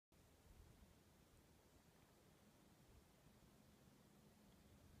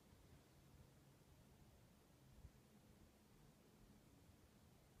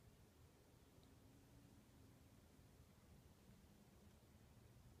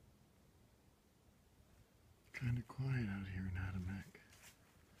Kind of quiet out here in Adamek.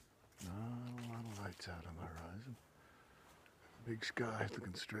 Not a lot of lights out on the horizon. Big sky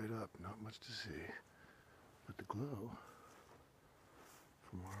looking straight up, not much to see. But the glow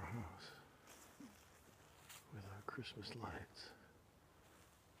from our house with our Christmas lights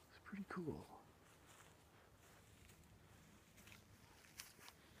is pretty cool.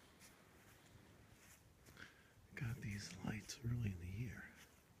 Got these lights early in the year.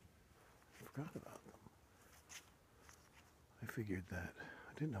 I forgot about them. I figured that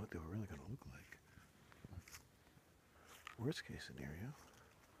I didn't know what they were really going to look like. Worst case scenario,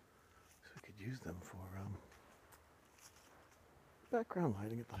 so I could use them for background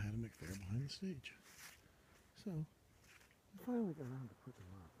lighting at the Adamek Fair behind the stage. So I finally got around to put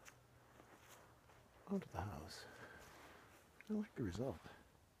them up onto the house. I like the result.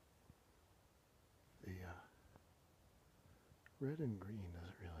 The red and green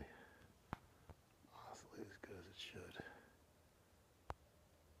doesn't really oscillate as good as it should.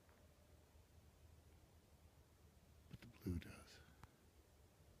 But the blue does.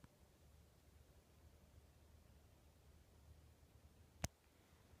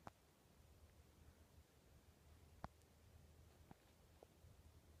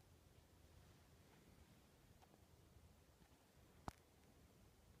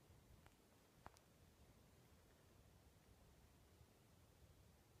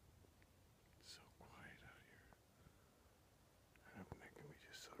 It's so quiet out here. Adamek can be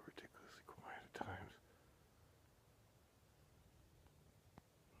just so ridiculously quiet at times.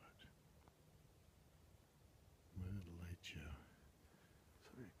 But my little light show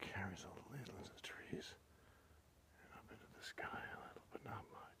sort of carries all the lanterns of the trees and up into the sky a little, but not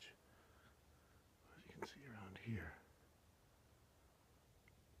much. As you can see around here,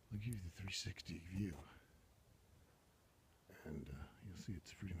 I'll give you the 360 view. And you'll see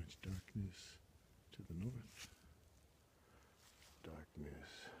it's pretty much darkness to the north, darkness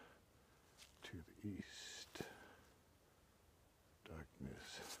to the east,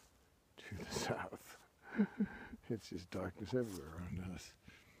 darkness to the south. It's just darkness everywhere around us.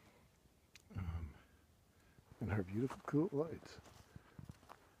 And our beautiful cool lights.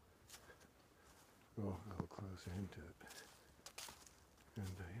 Go a little closer into it. And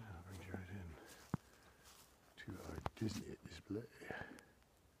brings you right in to our Disney display.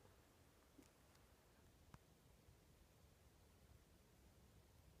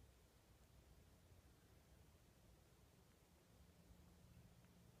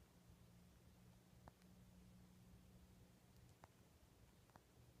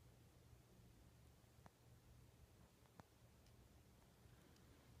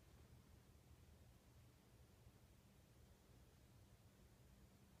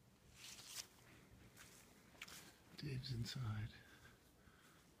 Dave's inside,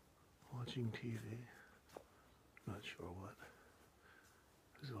 watching TV, not sure what.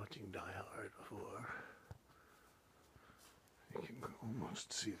 He was watching Die Hard before. You can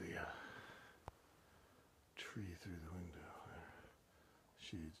almost see the tree through the window there.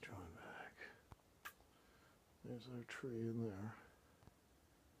 Shades drawn back. There's our tree in there.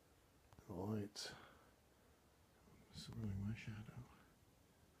 The lights swirling my shadow.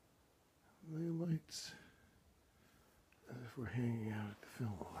 And the lights as if we're hanging out at the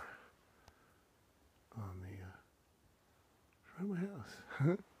Fillmore on the front of my house.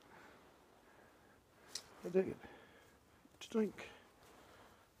 I dig it. Drink.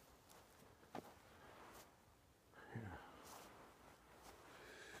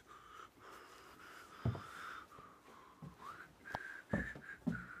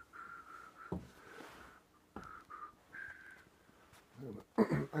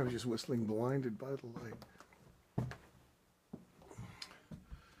 I was just whistling blinded by the light.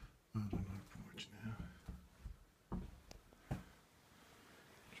 Out on our porch now.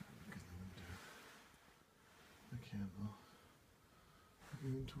 Try to look in the window. The candle.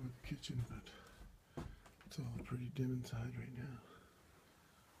 Looking toward the kitchen, but it's all pretty dim inside right now.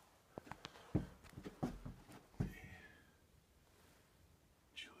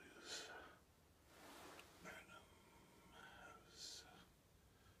 Julia's Burnham House,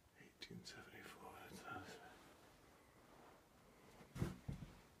 1874. That's us.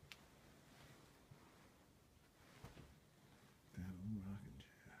 That old rocking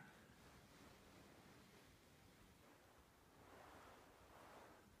chair.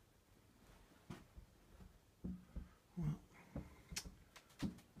 Well,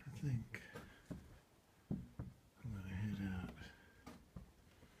 I think I'm gonna head out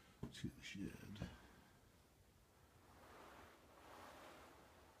to the shed.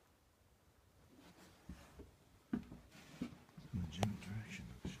 In the general direction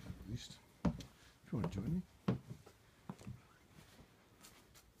of the shed, at least. If you want to join me.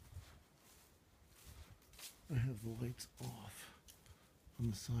 on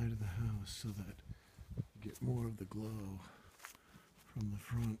the side of the house so that you get more of the glow from the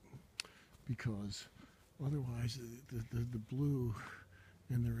front, because otherwise the blue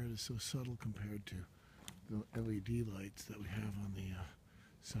and the red is so subtle compared to the LED lights that we have on the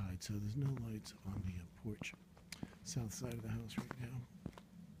side. So there's no lights on the porch, south side of the house right now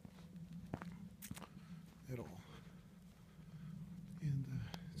at all. And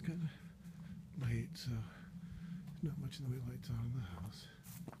it's kind of late, so there's not much in the way of lights on in the house.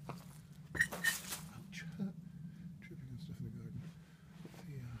 Ouch. Tripping on stuff in the garden.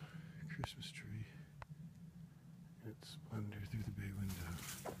 The Christmas tree. Its splendor through the bay window.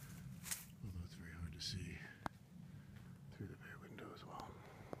 Although it's very hard to see through the bay window as well.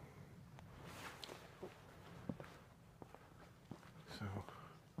 So,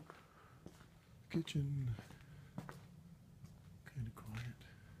 kitchen, kind of quiet.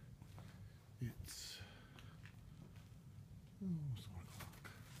 It's almost 1 o'clock.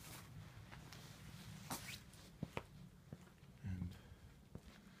 And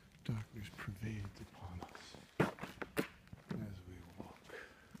darkness pervades upon us as we walk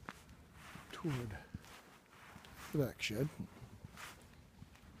toward the back shed.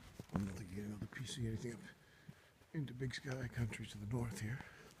 I don't think you're going to be able to see anything up into Big Sky country to the north here.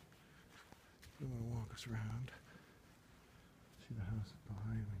 I'm going to walk us around. See the house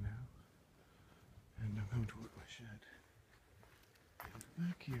behind me now. And I'm going toward my shed. And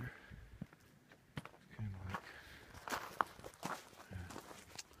back here, it's kind of like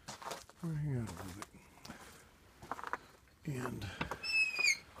we're hanging out a little bit. And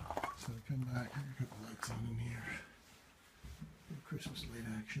so I come back, I got the lights on in here. Christmas light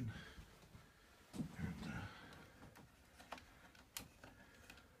action. And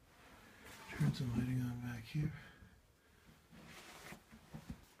turn some lighting on back here.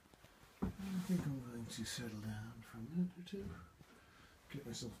 I think I'm going to settle down for a minute or two, get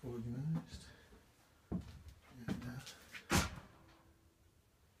myself organized, and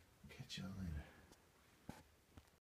catch y'all later.